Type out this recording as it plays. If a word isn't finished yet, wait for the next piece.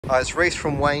Hi, it's Reece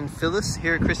from Wayne Phillis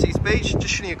here at Christies Beach. Just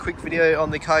shooting a quick video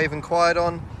on the car you've inquired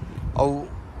on. I'll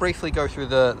briefly go through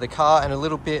the car and a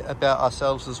little bit about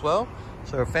ourselves as well.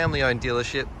 So we're a family-owned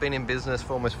dealership, been in business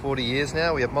for almost 40 years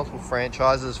now. We have multiple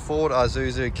franchises, Ford,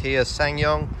 Isuzu, Kia,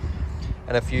 SsangYong,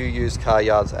 and a few used car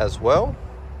yards as well.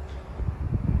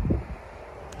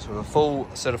 So we have a full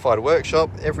certified workshop.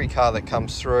 Every car that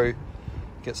comes through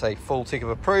gets a full tick of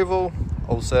approval.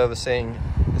 All servicing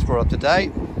is brought up to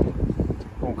date.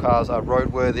 All cars are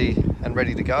roadworthy and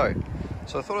ready to go.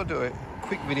 So I thought I'd do a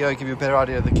quick video, give you a better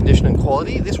idea of the condition and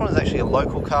quality. This one is actually a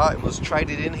local car. It was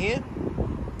traded in here.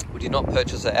 We did not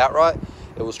purchase it outright.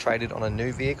 It was traded on a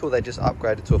new vehicle. They just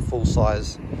upgraded to a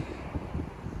full-size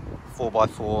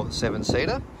 4x4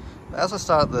 7-seater. As I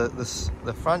start at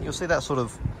the front, you'll see that sort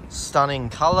of stunning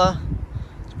colour.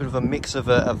 It's a bit of a mix of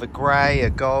a grey,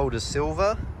 a gold, a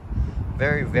silver.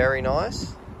 Very, very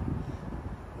nice.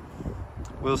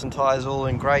 Wheels and tyres all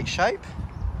in great shape.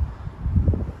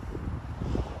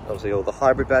 Obviously all the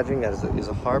hybrid badging, that is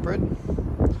a hybrid.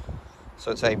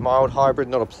 So it's a mild hybrid,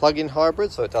 not a plug-in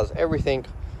hybrid, so it does everything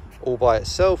all by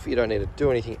itself. You don't need to do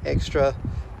anything extra,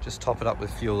 just top it up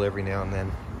with fuel every now and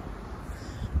then.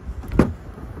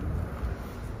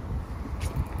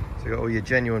 So you've got all your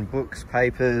genuine books,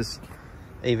 papers,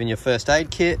 even your first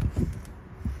aid kit.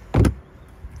 So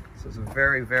it's a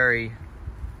very, very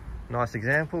nice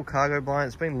example. Cargo blind,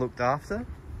 it's been looked after.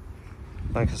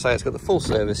 Like I say, it's got the full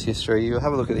service history. You'll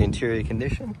have a look at the interior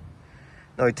condition.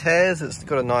 No tears. It's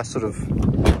got a nice sort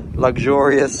of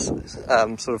luxurious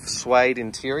sort of suede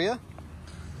interior.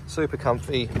 Super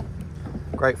comfy.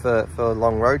 Great for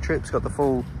long road trips. Got the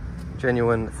full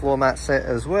genuine floor mat set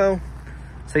as well.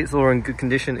 Seats all are in good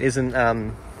condition.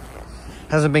 Hasn't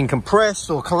been compressed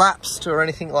or collapsed or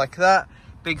anything like that.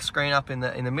 Big screen up in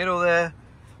the middle there.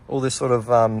 All this sort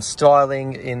of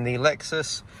styling in the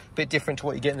Lexus, a bit different to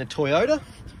what you get in the Toyota.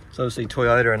 So obviously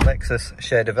Toyota and Lexus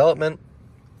share development,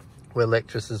 where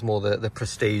Lexus is more the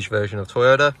prestige version of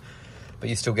Toyota, but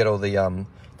you still get all the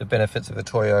benefits of a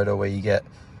Toyota, where you get,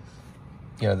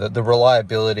 you know, the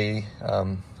reliability,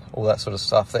 all that sort of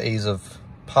stuff, the ease of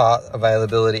part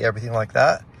availability, everything like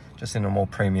that, just in a more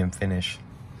premium finish.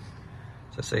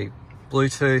 So see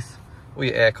Bluetooth, all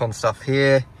your aircon stuff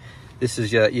here. This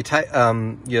is your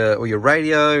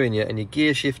radio and your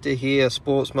gear shifter here,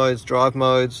 sports modes, drive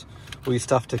modes, all your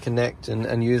stuff to connect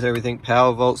and use everything,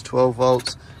 power volts, 12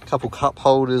 volts, a couple cup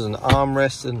holders and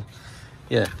armrests, and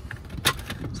yeah,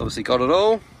 it's obviously got it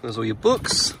all. There's all your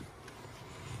books,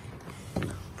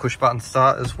 push button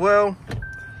start as well.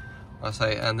 I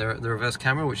say, and the reverse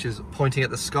camera, which is pointing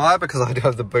at the sky because I do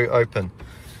have the boot open.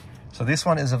 So this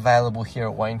one is available here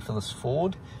at Wayne Phillis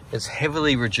Ford. It's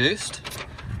heavily reduced.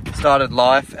 Started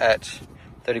life at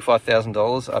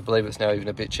 $35,000. I believe it's now even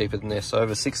a bit cheaper than this, so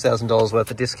over $6,000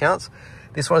 worth of discounts.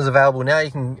 This one is available now.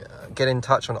 You can get in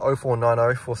touch on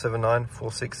 0490 479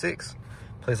 466.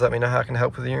 Please let me know how I can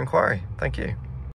help with your inquiry. Thank you.